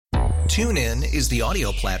TuneIn is the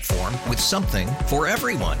audio platform with something for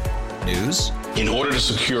everyone. News. In order to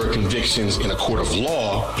secure convictions in a court of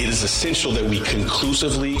law, it is essential that we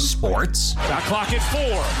conclusively. Sports. Shot clock at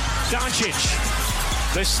 4.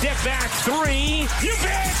 Doncic. The step back 3. You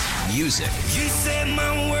bet. Music. You set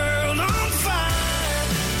my world on fire.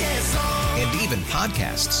 Yes, and even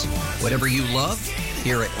podcasts. Whatever you love,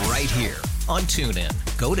 hear it right here on TuneIn.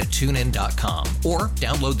 Go to TuneIn.com or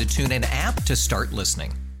download the TuneIn app to start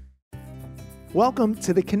listening. Welcome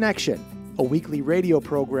to The Connection, a weekly radio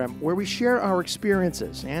program where we share our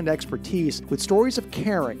experiences and expertise with stories of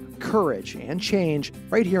caring, courage, and change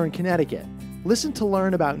right here in Connecticut. Listen to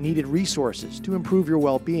learn about needed resources to improve your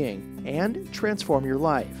well-being and transform your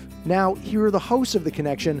life. Now, here are the hosts of The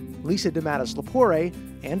Connection, Lisa DeMatteis-Lepore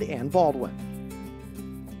and Ann Baldwin.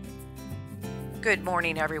 Good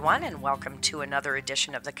morning, everyone, and welcome to another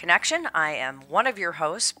edition of The Connection. I am one of your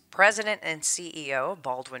hosts, President and CEO of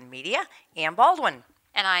Baldwin Media, Ann Baldwin.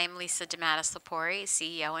 And I am Lisa DeMatteis-Lepore,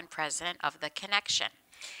 CEO and President of The Connection.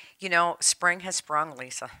 You know, spring has sprung,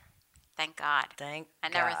 Lisa. Thank God. I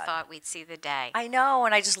never thought we'd see the day. I know,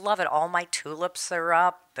 and I just love it. All my tulips are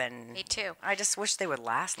up, and me too. I just wish they would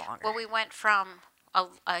last longer. Well, we went from an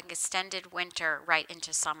extended winter right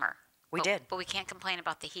into summer. We did. But we can't complain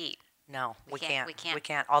about the heat. No, we can't. We can't. We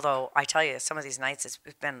can't. Although I tell you, some of these nights it's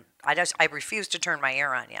been. I refuse to turn my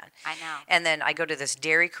air on yet. I know. And then I go to this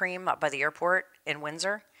Dairy Cream up by the airport in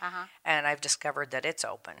Windsor, and I've discovered that it's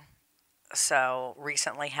open. So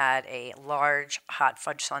recently had a large hot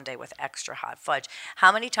fudge sundae with extra hot fudge.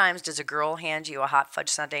 How many times does a girl hand you a hot fudge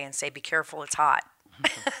sundae and say, "Be careful, it's hot"?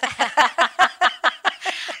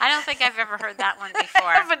 I don't think I've ever heard that one before.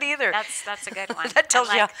 I haven't either. That's a good one. That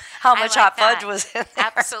tells you how much hot fudge was in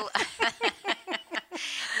there. Absolutely.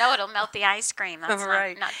 No, it'll melt the ice cream. That's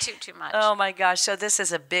right. Not too much. Oh my gosh! So this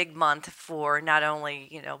is a big month for not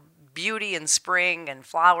only beauty and spring and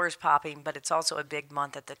flowers popping, but it's also a big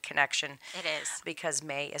month at The Connection. It is. Because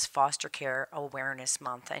May is Foster Care Awareness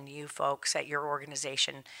Month, and you folks at your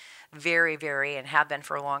organization very, very, and have been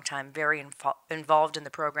for a long time, very involved in the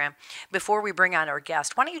program. Before we bring on our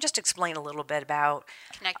guest, why don't you just explain a little bit about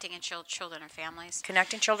connecting children and families?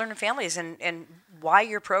 Connecting children and families, and why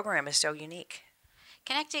your program is so unique.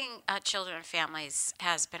 Connecting children and families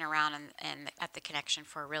has been around at The Connection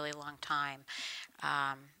for a really long time.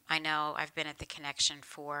 I know I've been at The Connection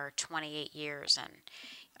for 28 years, and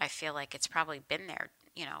I feel like it's probably been there,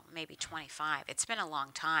 maybe 25. It's been a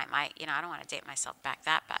long time. I don't want to date myself back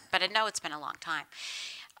that bad, but I know it's been a long time.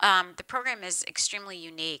 The program is extremely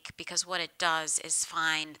unique because what it does is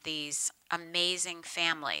find these amazing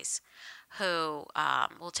families who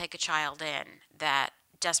will take a child in that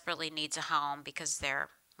desperately needs a home because they're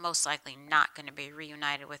most likely not going to be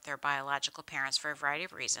reunited with their biological parents for a variety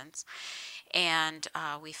of reasons. And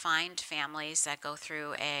we find families that go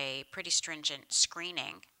through a pretty stringent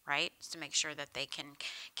screening, right, to make sure that they can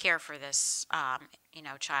care for this,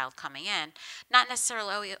 child coming in. Not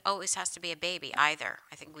necessarily always has to be a baby either.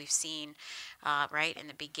 I think we've seen, right, in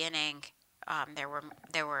the beginning, there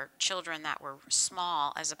were children that were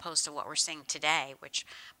small as opposed to what we're seeing today, which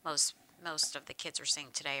most of the kids we're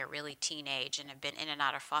seeing today are really teenage and have been in and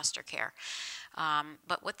out of foster care.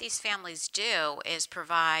 But what these families do is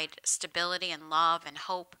provide stability and love and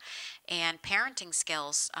hope and parenting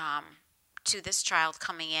skills to this child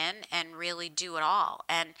coming in and really do it all.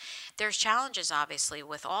 And there's challenges, obviously,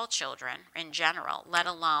 with all children in general, let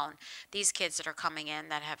alone these kids that are coming in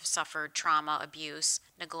that have suffered trauma, abuse,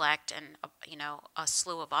 neglect, and a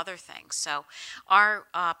slew of other things. So our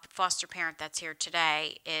foster parent that's here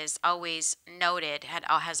today is always noted,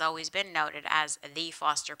 has always been noted as the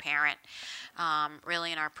foster parent,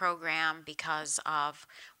 really in our program because of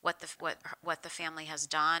what the family has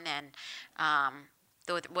done and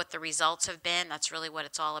what the results have been. That's really what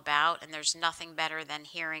it's all about. And there's nothing better than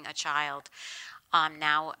hearing a child,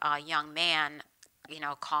 now a young man,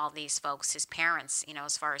 call these folks his parents,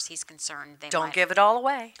 as far as he's concerned. Don't give it all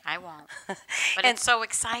away. I won't. But it's so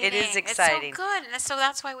exciting. It is exciting. It's so good. And so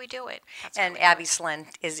that's why we do it. And Abby Slend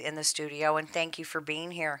is in the studio, and thank you for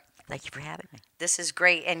being here. Thank you for having me. This is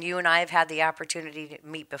great. And you and I have had the opportunity to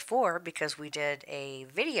meet before because we did a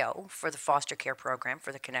video for the foster care program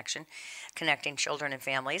for The Connection, Connecting Children and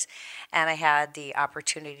Families. And I had the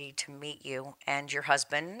opportunity to meet you and your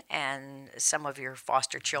husband and some of your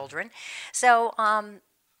foster children. So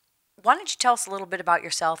why don't you tell us a little bit about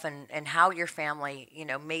yourself and how your family,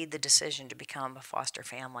 made the decision to become a foster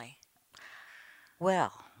family?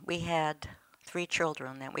 Well, we had 3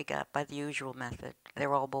 children that we got by the usual method.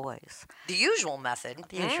 They're all boys. The usual method?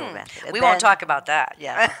 The usual method. And we won't talk about that.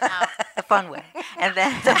 Yeah. The fun way. And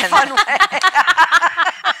then the fun way.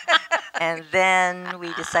 And then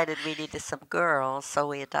we decided we needed some girls, so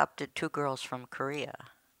we adopted 2 girls from Korea.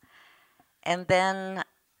 And then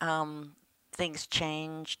things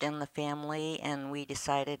changed in the family, and we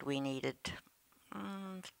decided we needed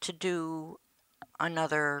to do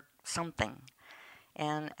another something.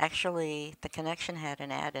 And actually, the Connection had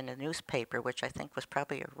an ad in a newspaper, which I think was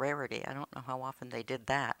probably a rarity. I don't know how often they did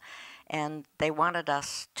that. And they wanted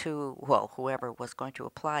us to, well, whoever was going to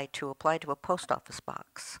apply to a post office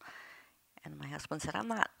box. And my husband said, I'm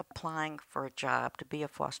not applying for a job to be a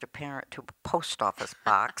foster parent to a post office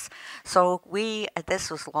box. So this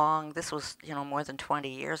was more than 20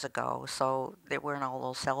 years ago, so there weren't all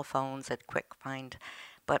those cell phones at quick find.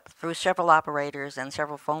 But through several operators and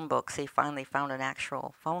several phone books, he finally found an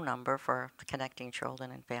actual phone number for Connecting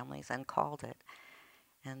Children and Families and called it.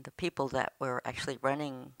 And the people that were actually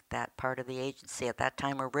running that part of the agency at that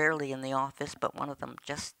time were rarely in the office, but one of them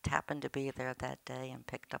just happened to be there that day and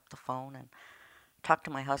picked up the phone and talked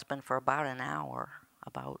to my husband for about an hour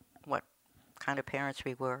about what kind of parents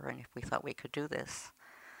we were and if we thought we could do this.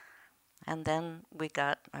 And then we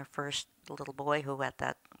got our first little boy, who at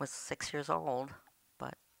that was 6 years old,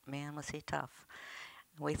 but man, was he tough.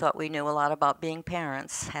 We thought we knew a lot about being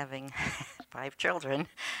parents, having 5 children,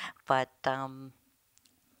 but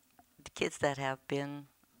the kids that have been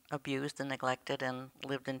abused and neglected and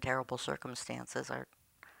lived in terrible circumstances are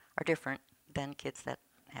different than kids that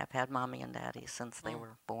have had mommy and daddy since they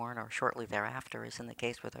were born or shortly thereafter, as in the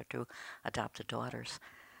case with our 2 adopted daughters.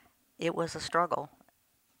 It was a struggle,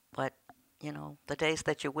 but, the days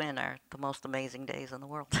that you win are the most amazing days in the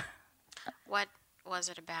world. What was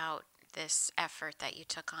it about this effort that you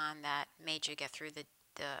took on that made you get through the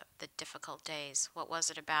difficult days? What was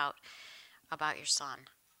it about your son?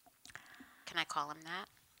 Can I call him that?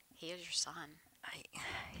 He is your son.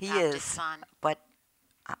 He Adopted is, son. but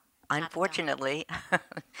unfortunately,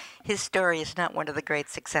 his story is not one of the great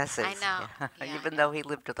successes. I know. Yeah, even though he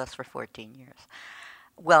lived with us for 14 years.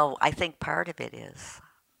 Well, I think part of it is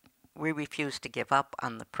we refused to give up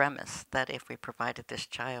on the premise that if we provided this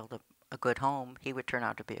child a good home, he would turn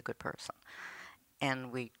out to be a good person.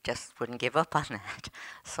 And we just wouldn't give up on that.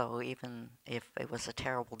 So even if it was a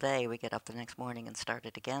terrible day, we get up the next morning and start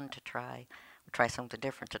it again to try something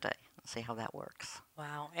different today and see how that works.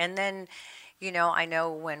 Wow. And then, I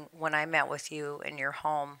know when I met with you in your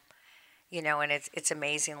home, and it's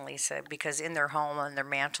amazing, Lisa, because in their home, on their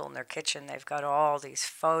mantle, in their kitchen, they've got all these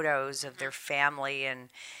photos of their family and,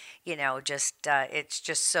 it's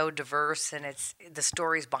just so diverse, and it's the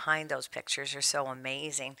stories behind those pictures are so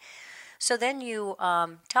amazing. So then you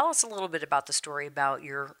tell us a little bit about the story about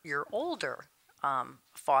your older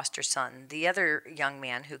foster son, the other young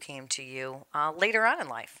man who came to you later on in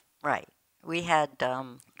life. Right. We had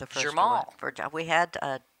the first Jamal. We had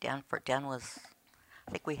Dan was,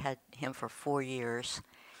 I think we had him for 4 years,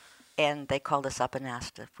 and they called us up and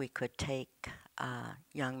asked if we could take a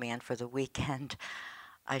young man for the weekend.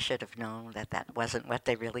 I should have known that wasn't what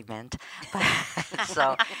they really meant.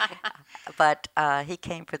 But he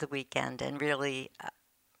came for the weekend, and really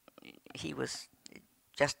he was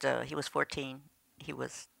 14. He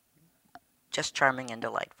was just charming and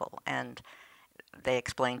delightful. And they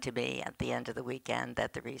explained to me at the end of the weekend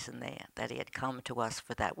that the reason that he had come to us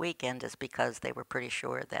for that weekend is because they were pretty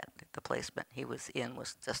sure that the placement he was in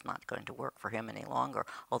was just not going to work for him any longer,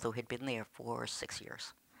 although he'd been there for 6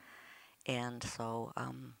 years. And so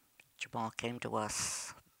Jamal came to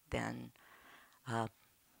us then. A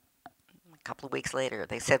couple of weeks later,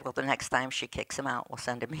 they said, well, the next time she kicks him out, we'll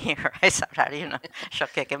send him here. I said, how do you know she'll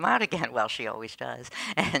kick him out again? Well, she always does.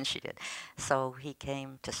 And she did. So he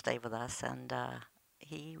came to stay with us, and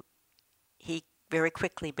he very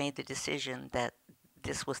quickly made the decision that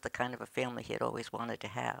this was the kind of a family he had always wanted to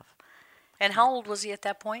have. And how old was he at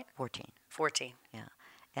that point? 14. 14. Yeah.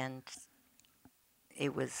 And he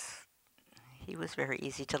was very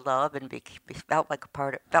easy to love, and felt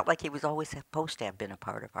like he was always supposed to have been a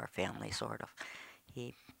part of our family, sort of.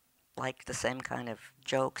 He liked the same kind of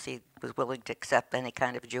jokes. He was willing to accept any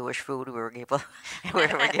kind of Jewish food we were giving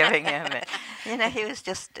him. And,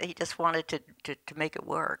 he just wanted to make it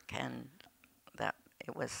work, and that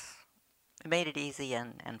it made it easy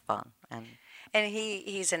and fun. And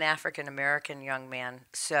he's an African American young man,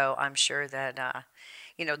 so I'm sure that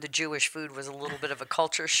the Jewish food was a little bit of a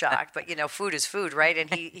culture shock, but food is food, right?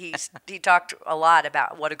 And he talked a lot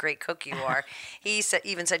about what a great cook you are. He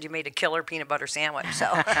even said you made a killer peanut butter sandwich.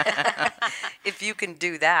 So if you can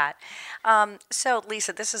do that, so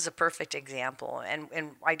Lisa, this is a perfect example,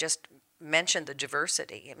 and I just mentioned the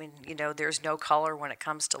diversity. I mean, there's no color when it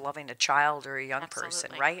comes to loving a child or a young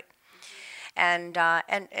person, right? and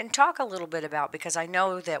talk a little bit about, because I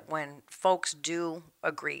know that when folks do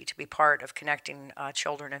agree to be part of connecting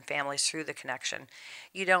children and families through the connection,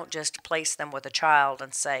 you don't just place them with a child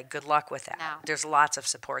and say good luck with that. No. There's lots of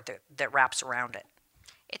support that wraps around it.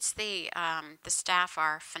 It's the staff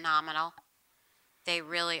are phenomenal. They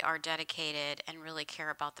really are dedicated and really care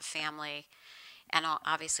about the family and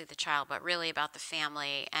obviously the child, but really about the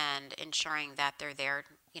family and ensuring that they're there,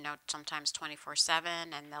 sometimes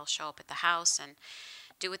 24/7, and they'll show up at the house and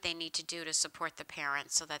do what they need to do to support the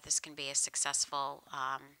parents so that this can be a successful,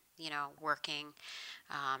 working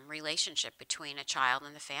relationship between a child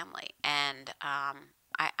and the family. And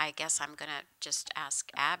I guess I'm going to just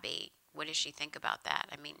ask Abby, what does she think about that?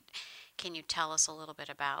 I mean, can you tell us a little bit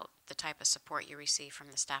about the type of support you receive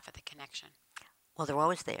from the staff at the Connection? Well, they're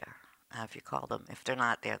always there if you call them. If they're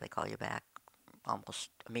not there, they call you back almost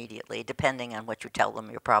immediately, depending on what you tell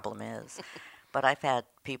them your problem is. But I've had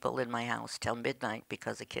people in my house till midnight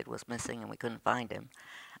because a kid was missing and we couldn't find him.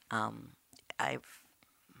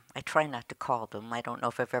 I try not to call them. I don't know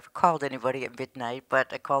if I've ever called anybody at midnight,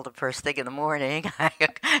 but I call them first thing in the morning. I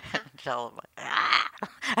tell them,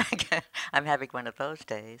 I'm having one of those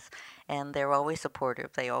days. And they're always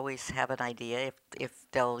supportive. They always have an idea.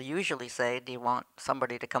 If they'll usually say, do you want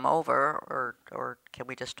somebody to come over, or can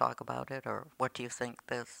we just talk about it, or what do you think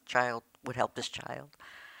this child would help this child?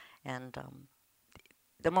 And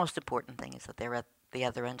the most important thing is that they're at the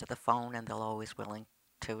other end of the phone, and they're always willing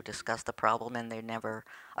to discuss the problem, and they never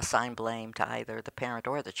assign blame to either the parent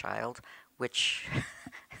or the child, which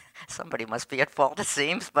somebody must be at fault, it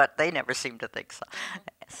seems, but they never seem to think so.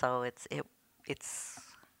 So it's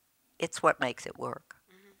what makes it work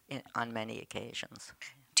on many occasions.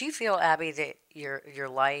 Do you feel, Abby, that your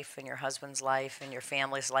life and your husband's life and your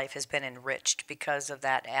family's life has been enriched because of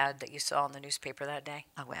that ad that you saw in the newspaper that day?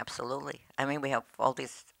 Oh, absolutely. I mean, we have all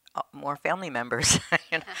these more family members.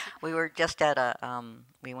 We were just at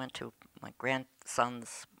we went to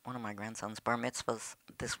one of my grandson's bar mitzvahs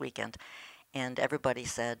this weekend, and everybody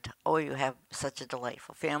said, oh, you have such a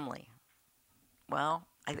delightful family. Well,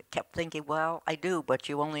 I kept thinking, well, I do, but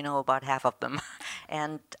you only know about half of them.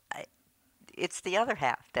 And it's the other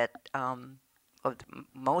half that,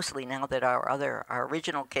 mostly now that our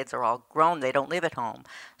original kids are all grown, they don't live at home.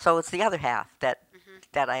 So it's the other half that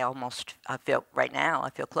I feel right now I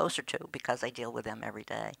feel closer to, because I deal with them every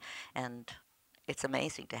day. And it's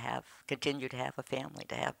amazing to continue to have a family,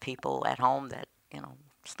 to have people at home that,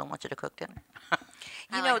 still want you to cook dinner.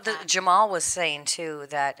 Jamal was saying, too,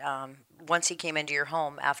 that once he came into your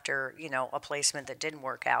home after, a placement that didn't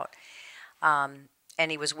work out,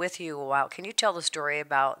 and he was with you a while. Can you tell the story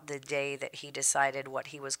about the day that he decided what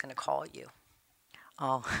he was going to call you?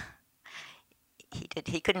 Oh, he did.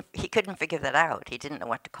 He couldn't figure that out. He didn't know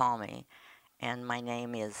what to call me, and my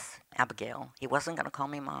name is Abigail. He wasn't going to call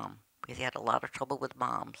me Mom because he had a lot of trouble with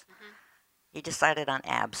moms. Mm-hmm. He decided on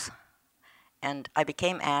Abs, and I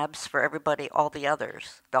became Abs for everybody, all the other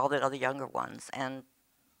younger ones, and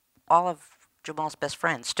all of Jamal's best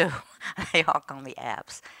friends too. They all call me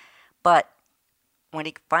Abs, but when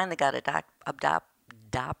he finally got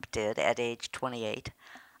adopted at age 28,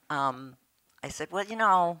 I said,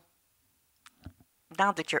 well,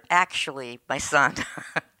 now that you're actually my son.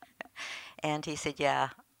 And he said,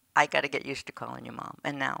 yeah, I got to get used to calling you Mom.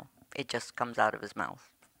 And now it just comes out of his mouth,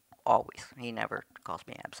 always. He never calls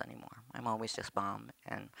me Abs anymore. I'm always just Mom.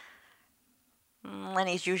 And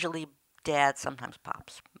Lenny's usually Dad, sometimes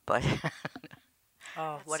Pops. But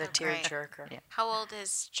oh, what a tearjerker. Yeah. How old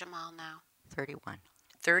is Jamal now? 31.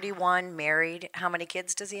 31, married. How many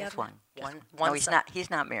kids does he have? Just one. One No, son. he's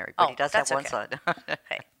not married, but he does have one son.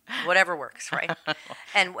 Hey, whatever works, right?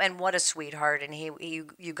 And what a sweetheart. And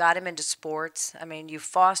you got him into sports. I mean, you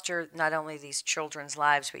fostered not only these children's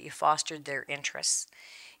lives, but you fostered their interests.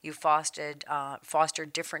 You fostered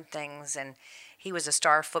different things. And he was a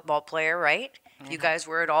star football player, right? Mm-hmm. You guys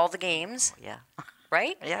were at all the games. Yeah.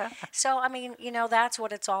 Right? Yeah. So, I mean, that's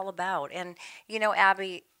what it's all about. And,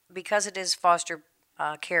 Abby, because it is Foster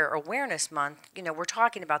Care Awareness Month, we're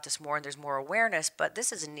talking about this more and there's more awareness, but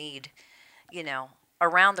this is a need,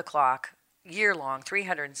 around the clock, year long,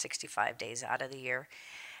 365 days out of the year.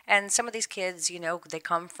 And some of these kids, they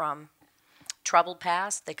come from troubled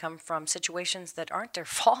past, they come from situations that aren't their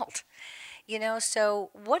fault. So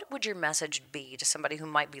what would your message be to somebody who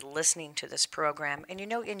might be listening to this program? And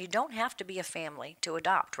and you don't have to be a family to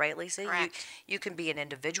adopt, right, Lisa? Correct. You can be an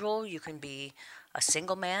individual, you can be a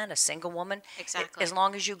single man, a single woman. Exactly. As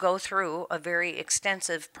long as you go through a very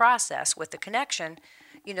extensive process with the Connection,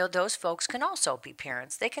 those folks can also be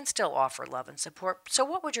parents. They can still offer love and support. So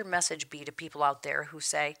what would your message be to people out there who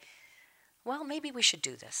say, well, maybe we should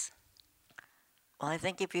do this? Well, I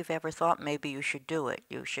think if you've ever thought maybe you should do it,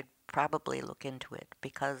 you should probably look into it,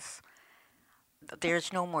 because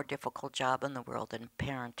there's no more difficult job in the world than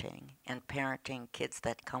parenting. And parenting kids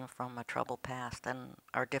that come from a troubled past and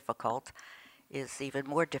are difficult is even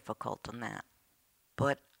more difficult than that.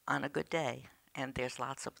 But on a good day, and there's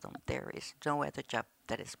lots of them, there is no other job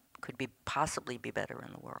that could possibly be better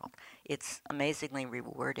in the world. It's amazingly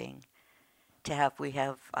rewarding to have. We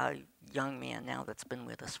have a young man now that's been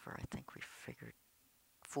with us for, I think we figured,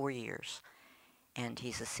 4 years, and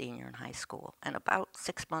he's a senior in high school. And about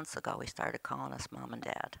 6 months ago, he started calling us Mom and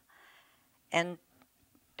Dad. And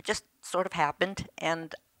it just sort of happened,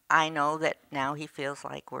 and I know that now he feels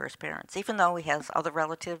like we're his parents. Even though he has other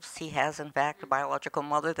relatives, he has, in fact, a biological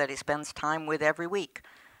mother that he spends time with every week.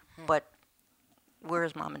 But we're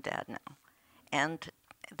his mom and dad now. And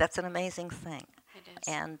that's an amazing thing. It is.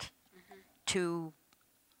 And to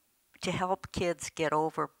help kids get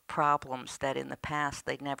over problems that in the past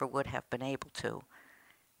they never would have been able to,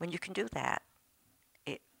 when you can do that,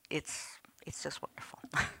 it's just wonderful.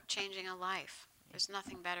 Changing a life. There's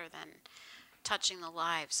nothing better than touching the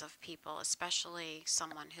lives of people, especially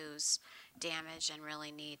someone who's damaged and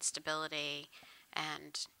really needs stability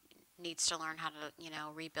and needs to learn how to,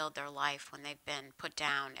 rebuild their life when they've been put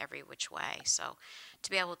down every which way. So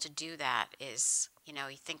to be able to do that is, you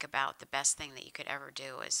think about the best thing that you could ever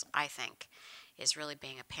do is really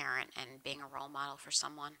being a parent and being a role model for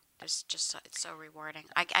someone. It's so rewarding.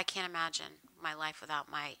 I can't imagine my life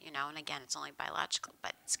without my, and again, it's only biological,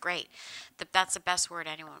 but it's great. That's the best word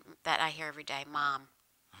that I hear every day, Mom.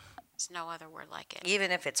 There's no other word like it.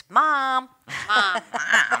 Even if it's Mom. Mom.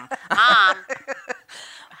 Mom.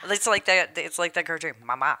 It's like that cartoon.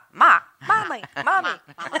 Mama, mommy. Mama.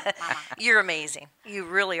 You're amazing. You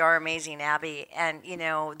really are amazing, Abby. And,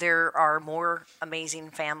 there are more amazing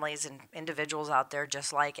families and individuals out there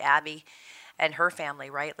just like Abby and her family,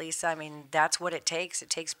 right, Lisa? I mean, that's what it takes. It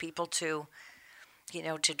takes people to,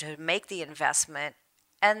 to make the investment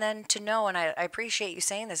and then to know, and I appreciate you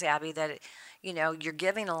saying this, Abby, that, you're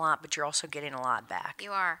giving a lot, but you're also getting a lot back.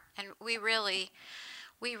 You are. And we really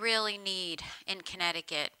need in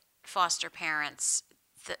Connecticut foster parents.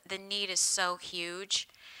 The need is so huge.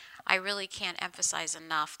 I really can't emphasize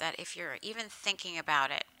enough that if you're even thinking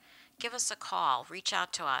about it, give us a call, reach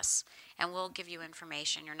out to us, and we'll give you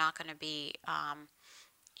information. You're not going to be,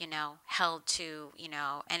 held to,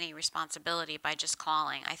 any responsibility by just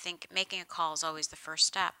calling. I think making a call is always the first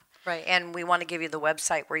step. Right, and we want to give you the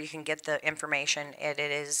website where you can get the information. It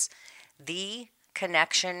is The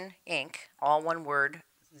Connection Inc., all one word,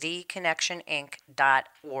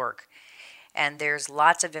 theconnectioninc.org. And there's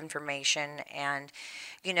lots of information. And,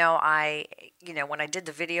 when I did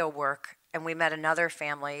the video work and we met another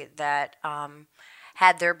family that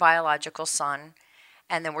had their biological son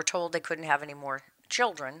and then were told they couldn't have any more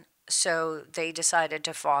children. So they decided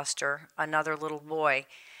to foster another little boy,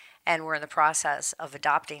 and we're in the process of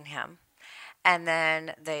adopting him. And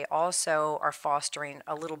then they also are fostering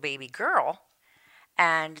a little baby girl,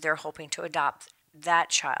 and they're hoping to adopt that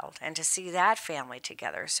child and to see that family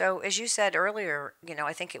together. So as you said earlier,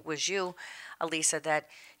 I think it was you, Elisa, that,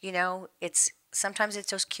 sometimes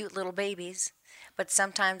it's those cute little babies, but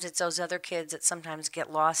sometimes it's those other kids that sometimes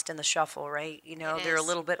get lost in the shuffle, right? They're a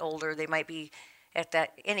little bit older. They might be at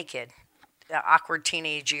any kid, awkward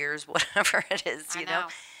teenage years, whatever it is, I know.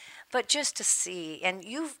 But just to see, and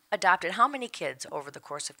you've adopted how many kids over the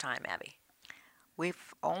course of time, Abby?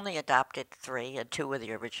 We've only adopted 3, and 2 of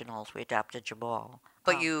the originals. We adopted Jamal.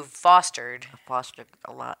 But you've fostered. Fostered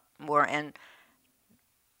a lot more. And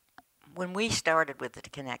when we started with the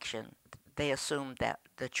Connection, they assumed that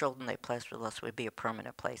the children they placed with us would be a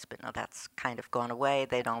permanent placement. Now that's kind of gone away.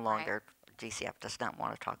 They no longer, DCF does not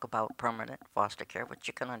want to talk about permanent foster care, which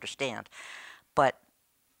you can understand. But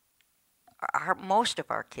most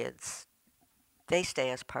of our kids, they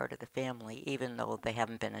stay as part of the family, even though they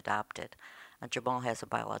haven't been adopted. Jamal has a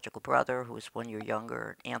biological brother who's 1 year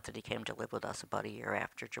younger. Anthony came to live with us about a year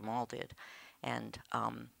after Jamal did. And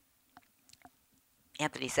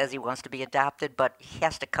Anthony says he wants to be adopted, but he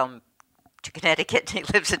has to come to Connecticut. He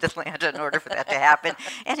lives in Atlanta in order for that to happen.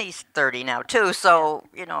 And he's 30 now, too. So,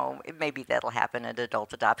 maybe that'll happen at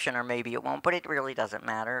adult adoption, or maybe it won't. But it really doesn't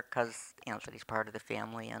matter because Anthony's part of the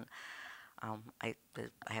family. And I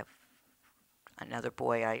have another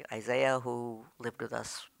boy, Isaiah, who lived with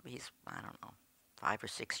us. He's, 5 or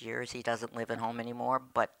 6 years. He doesn't live at home anymore,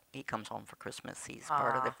 but he comes home for Christmas. He's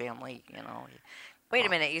part of the family, Wait a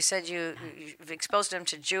minute. You said you've exposed them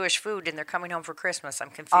to Jewish food and they're coming home for Christmas. I'm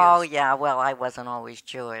confused. Oh, yeah. Well, I wasn't always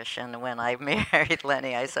Jewish. And when I married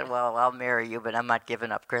Lenny, I said, well, I'll marry you, but I'm not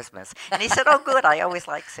giving up Christmas. And he said, oh, good. I always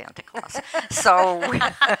like Santa Claus. So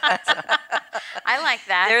I like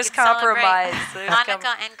that. There's You can celebrate compromise.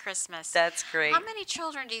 Hanukkah and Christmas. That's great. How many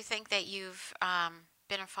children do you think that you've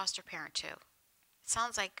been a foster parent to? It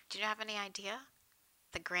sounds like, do you have any idea?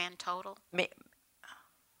 The grand total?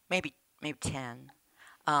 maybe 10.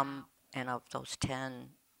 And of those 10,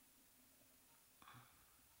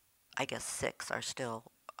 I guess 6 are still.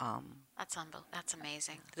 That's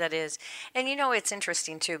amazing. That is. And it's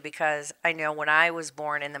interesting too, because I know when I was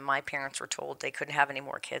born and then my parents were told they couldn't have any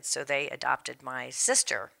more kids, so they adopted my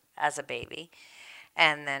sister as a baby.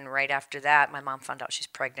 And then right after that, my mom found out she's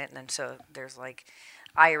pregnant, and then so there's like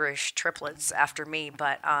Irish triplets after me.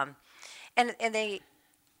 But I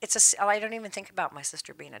don't even think about my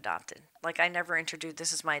sister being adopted. Like, I never introduced,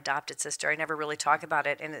 this is my adopted sister. I never really talk about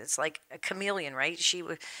it. And it's like a chameleon, right? She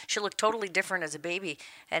looked totally different as a baby.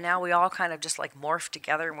 And now we all kind of just like morph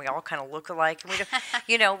together and we all kind of look alike. And we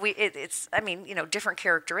don't, different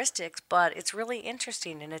characteristics, but it's really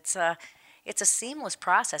interesting. And it's a seamless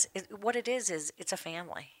process. What it is it's a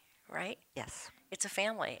family, right? Yes. It's a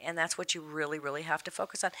family, and that's what you really, really have to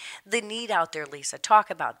focus on. The need out there, Lisa, talk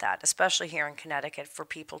about that, especially here in Connecticut, for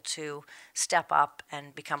people to step up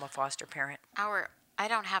and become a foster parent. I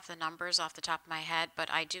don't have the numbers off the top of my head,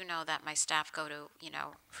 but I do know that my staff go to,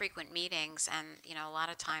 frequent meetings, and, a lot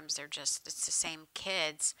of times it's the same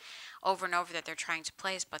kids over and over that they're trying to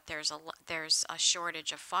place, but there's a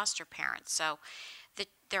shortage of foster parents. So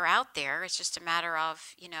they're out there. It's just a matter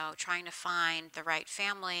of, trying to find the right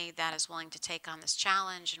family that is willing to take on this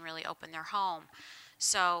challenge and really open their home.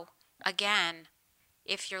 So, again,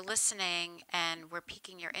 if you're listening and we're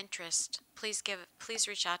piquing your interest, please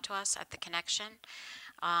reach out to us at The Connection.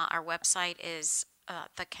 Our website is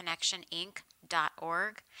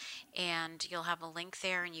theconnectioninc.org, and you'll have a link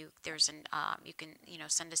there, and you can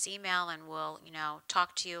send us email, and we'll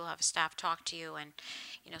talk to you, have a staff talk to you, and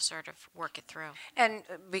sort of work it through. And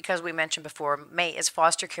because we mentioned before, May is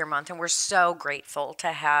Foster Care Month, and we're so grateful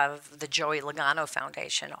to have the Joey Logano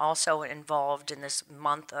Foundation also involved in this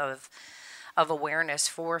month of awareness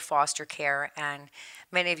for foster care. And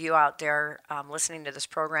many of you out there listening to this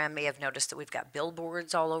program may have noticed that we've got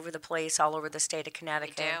billboards all over the place, all over the state of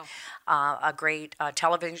Connecticut. We do. A great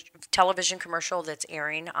television commercial that's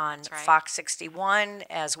airing on Fox 61,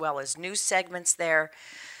 as well as news segments there.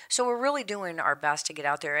 So we're really doing our best to get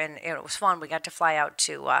out there, and it was fun. We got to fly out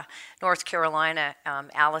to North Carolina,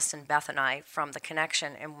 Alice and Beth and I from The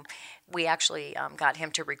Connection, and we actually got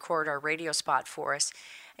him to record our radio spot for us.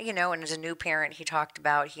 And as a new parent, he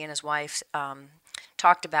and his wife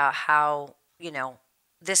talked about how,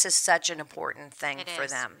 this is such an important thing for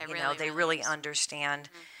them. They really understand.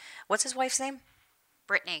 Mm-hmm. What's his wife's name?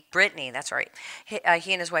 Brittany, that's right. He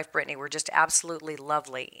and his wife, Brittany, were just absolutely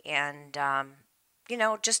lovely. And,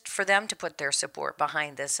 just for them to put their support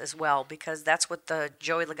behind this as well, because that's what the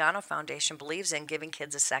Joey Logano Foundation believes in, giving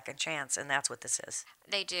kids a second chance, and that's what this is.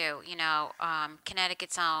 They do.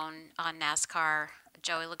 Connecticut's own NASCAR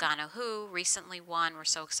Joey Logano, who recently won. We're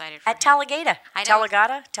so excited for him. At Talladega.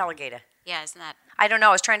 Talladega. Yeah, isn't that? I don't know.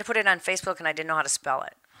 I was trying to put it on Facebook, and I didn't know how to spell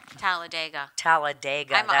it. Talladega. I'm a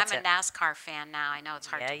NASCAR fan now. I know it's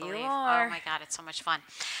hard to believe. You are. Oh my God, it's so much fun.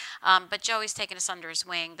 But Joey's taken us under his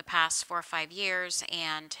wing the past 4 or 5 years,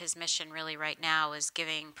 and his mission really right now is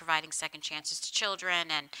providing second chances to children.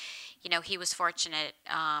 And he was fortunate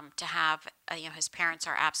to have his parents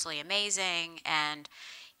are absolutely amazing, and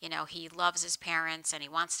he loves his parents and he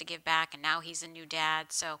wants to give back, and now he's a new dad.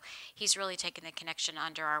 So he's really taken The Connection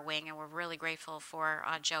under our wing, and we're really grateful for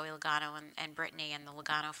Joey Logano and Brittany and the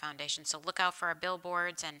Logano Foundation. So look out for our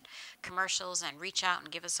billboards and commercials, and reach out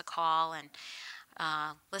and give us a call, and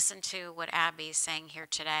listen to what Abby's saying here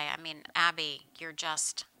today. I mean, Abby, you're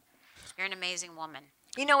an amazing woman.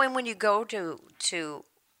 And when you go to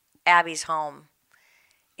Abby's home,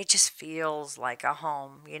 it just feels like a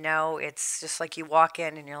home, It's just like you walk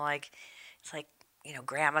in and you're like, it's like,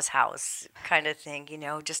 grandma's house kind of thing,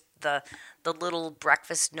 just the little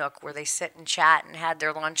breakfast nook where they sit and chat and had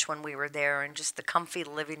their lunch when we were there, and just the comfy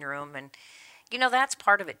living room. And, that's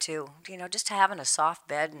part of it too, just having a soft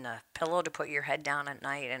bed and a pillow to put your head down at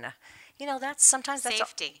night, and that's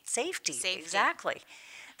safety. Safety, exactly.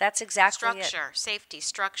 That's exactly structure, safety,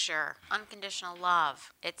 structure, unconditional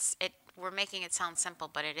love. We're making it sound simple,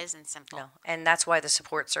 but it isn't simple. No, and that's why the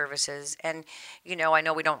support services, and I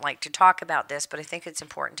know we don't like to talk about this, but I think it's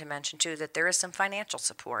important to mention too that there is some financial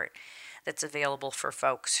support that's available for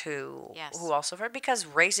folks who also, because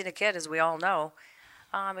raising a kid, as we all know,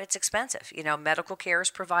 it's expensive. Medical care is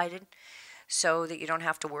provided so that you don't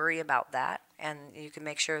have to worry about that, and you can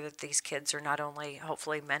make sure that these kids are not only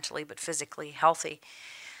hopefully mentally but physically healthy.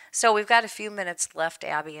 So we've got a few minutes left,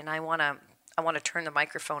 Abby, and I want to turn the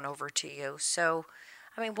microphone over to you. So,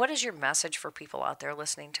 what is your message for people out there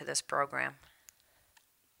listening to this program?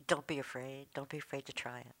 Don't be afraid. Don't be afraid to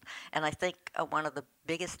try it. And I think one of the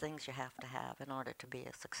biggest things you have to have in order to be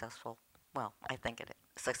a successful,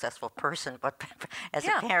 successful person, but as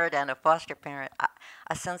a parent and a foster parent,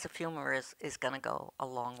 a sense of humor is going to go a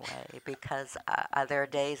long way, because there are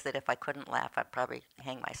days that if I couldn't laugh, I'd probably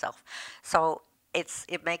hang myself. So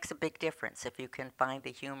it makes a big difference if you can find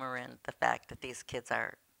the humor in the fact that these kids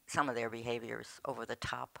are, some of their behaviors over the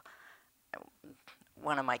top.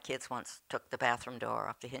 One of my kids once took the bathroom door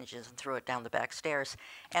off the hinges and threw it down the back stairs.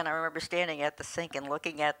 And I remember standing at the sink and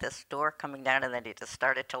looking at this door coming down, and then he just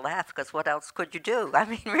started to laugh, because what else could you do?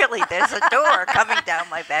 Really, there's a door coming down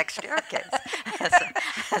my back staircase.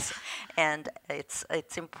 And it's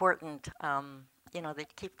important, they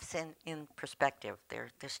keep this in perspective. They're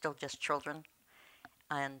still just children.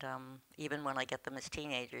 And even when I get them as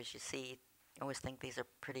teenagers, I always think these are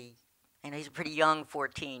pretty. He's a pretty young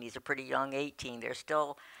 14, he's a pretty young 18. They're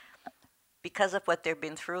still, because of what they've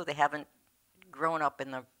been through, they haven't grown up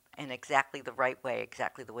in exactly the right way,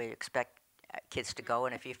 exactly the way you expect kids to go.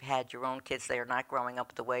 And if you've had your own kids, they are not growing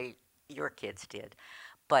up the way your kids did.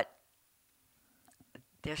 But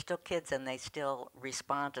they're still kids, and they still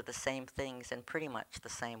respond to the same things in pretty much the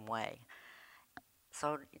same way.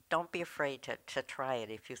 So don't be afraid to try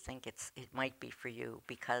it if you think it might be for you,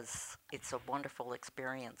 because it's a wonderful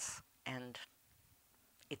experience. And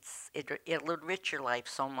it'll enrich your life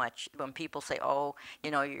so much. When people say, "Oh,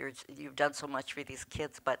 you've done so much for these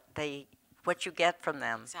kids," but what you get from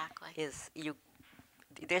them is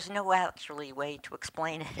there's no actually way to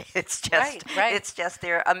explain it. It's just right. It's just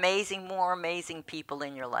they're more amazing people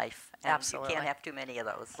in your life. And absolutely, you can't have too many of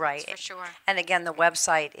those. Right, that's for sure. And again, the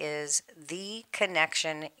website is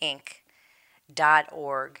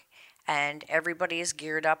theconnectioninc.org. And everybody is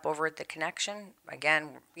geared up over at The Connection.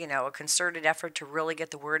 Again, a concerted effort to really get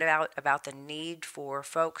the word out about the need for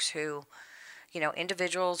folks who,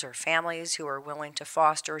 individuals or families who are willing to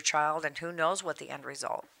foster a child, and who knows what the end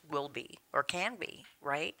result will be or can be,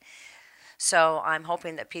 right? So I'm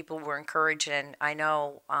hoping that people were encouraged, and I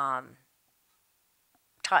know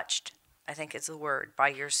touched, I think is the word, by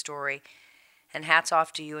your story. And hats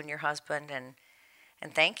off to you and your husband, and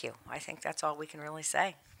thank you. I think that's all we can really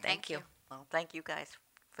say. Thank you. Well, thank you guys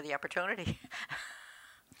for the opportunity.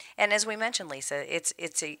 And as we mentioned, Lisa, it's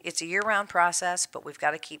a year-round process, but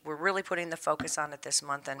we're really putting the focus on it this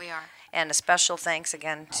month. And we are. And a special thanks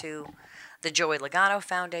again to the Joey Logano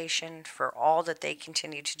Foundation for all that they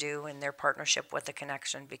continue to do in their partnership with The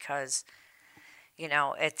Connection, because,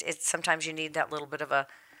 it's sometimes you need that little bit of a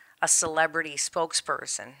celebrity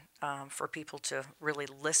spokesperson for people to really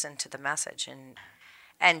listen to the message.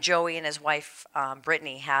 And Joey and his wife,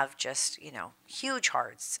 Brittany, have just, huge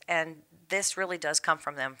hearts. And this really does come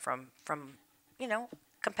from them, from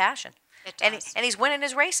compassion. It does. And he's winning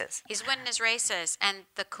his races. He's winning his races. And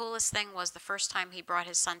the coolest thing was the first time he brought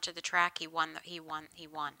his son to the track, he won.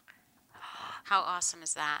 How awesome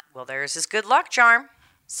is that? Well, there's his good luck charm.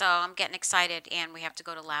 So I'm getting excited, and we have to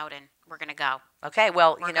go to Loudon. We're going to go. Okay,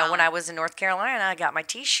 well, We're when going. I was in North Carolina, I got my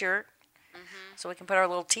T-shirt. So we can put our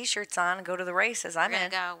little T-shirts on and go to the races. I'm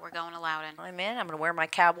in. We're going to Loudon. I'm in. I'm going to wear my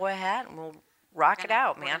cowboy hat, and we'll rock it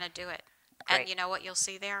out, man. We're going to do it. Great. And you know what you'll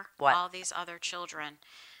see there? What? All these other children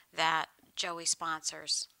that Joey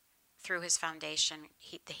sponsors through his foundation,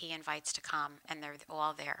 he invites to come, and they're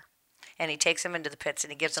all there. And he takes them into the pits,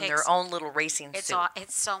 and he gives them their own little racing suit.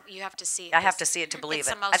 It's so, you have to see it. I have to see it to believe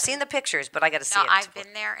it. I've seen the pictures, but I got to see it. No, I've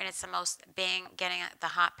been there, and it's the most, getting the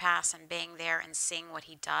hot pass and being there and seeing what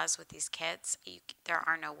he does with these kids, there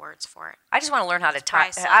are no words for it. I just want to learn how to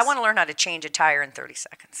I want to learn how to change a tire in 30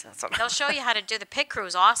 seconds. That's what They'll show you how to do the pit crew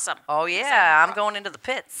is awesome. Oh, yeah. I'm going into the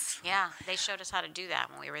pits. Yeah, they showed us how to do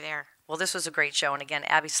that when we were there. Well, this was a great show, and again,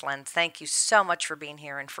 Abby Slend, thank you so much for being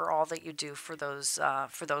here and for all that you do for those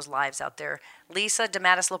lives out there. Lisa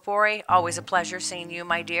DeMattis-Lepore, always a pleasure seeing you,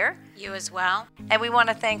 my dear. You as well. And we want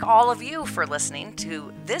to thank all of you for listening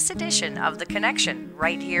to this edition of The Connection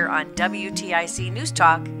right here on WTIC News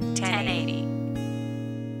Talk 1080.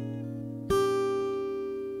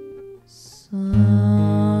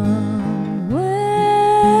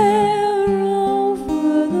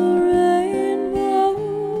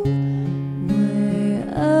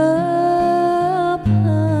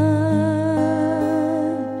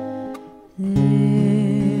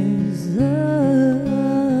 There's a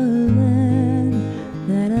land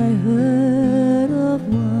that I heard of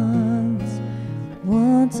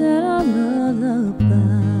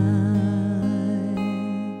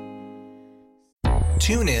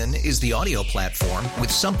TuneIn is the audio platform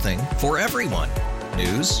with something for everyone.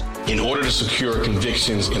 News. In order to secure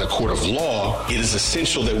convictions in a court of law, it is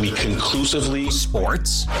essential that we conclusively.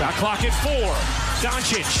 Sports. Shot clock at 4.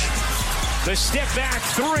 Doncic. The step back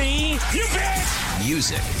 3. You bet.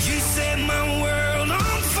 Music. You set my world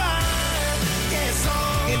on fire. Yes,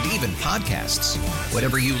 and even podcasts.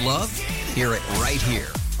 Whatever you love, hear it right here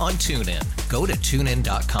on TuneIn. Go to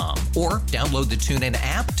TuneIn.com or download the TuneIn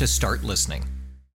app to start listening.